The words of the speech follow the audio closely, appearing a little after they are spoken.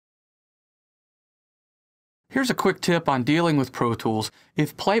Here's a quick tip on dealing with Pro Tools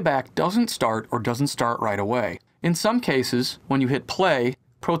if playback doesn't start or doesn't start right away. In some cases, when you hit play,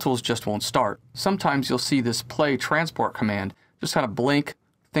 Pro Tools just won't start. Sometimes you'll see this play transport command just kind of blink,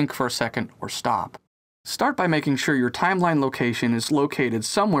 think for a second, or stop. Start by making sure your timeline location is located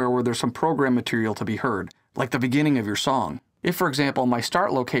somewhere where there's some program material to be heard, like the beginning of your song. If, for example, my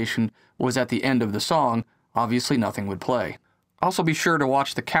start location was at the end of the song, obviously nothing would play. Also be sure to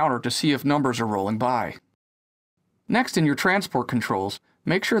watch the counter to see if numbers are rolling by. Next, in your transport controls,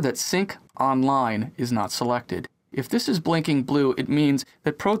 make sure that Sync Online is not selected. If this is blinking blue, it means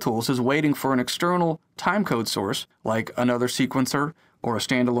that Pro Tools is waiting for an external timecode source, like another sequencer, or a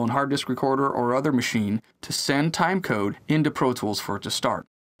standalone hard disk recorder or other machine, to send timecode into Pro Tools for it to start.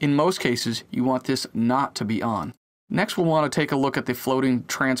 In most cases, you want this not to be on. Next, we'll want to take a look at the floating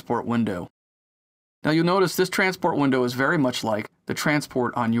transport window. Now you'll notice this transport window is very much like the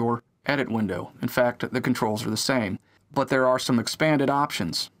transport on your edit window. In fact, the controls are the same, but there are some expanded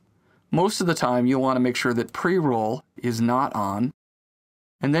options. Most of the time, you'll want to make sure that pre-roll is not on,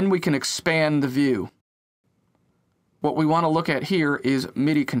 and then we can expand the view. What we want to look at here is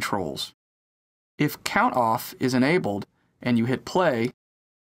Midi Controls. If count off is enabled and you hit play,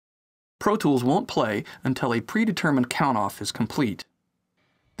 Pro Tools won't play until a predetermined count off is complete.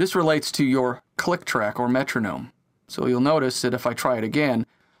 This relates to your click track or metronome. So you'll notice that if I try it again,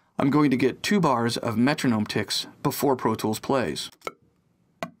 I'm going to get 2 bars of metronome ticks before Pro Tools plays.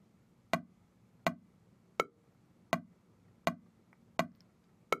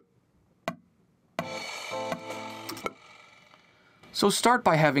 So start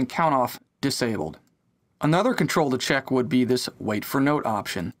by having count off disabled. Another control to check would be this wait for note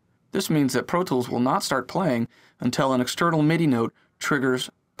option. This means that Pro Tools will not start playing until an external MIDI note triggers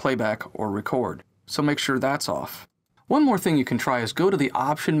playback or record. So make sure that's off. One more thing you can try is go to the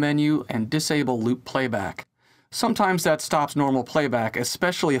option menu and disable loop playback. Sometimes that stops normal playback,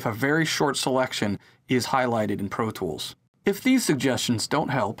 especially if a very short selection is highlighted in Pro Tools. If these suggestions don't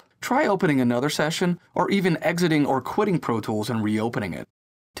help, try opening another session or even exiting or quitting Pro Tools and reopening it.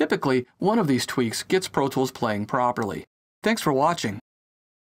 Typically, one of these tweaks gets Pro Tools playing properly. Thanks for watching.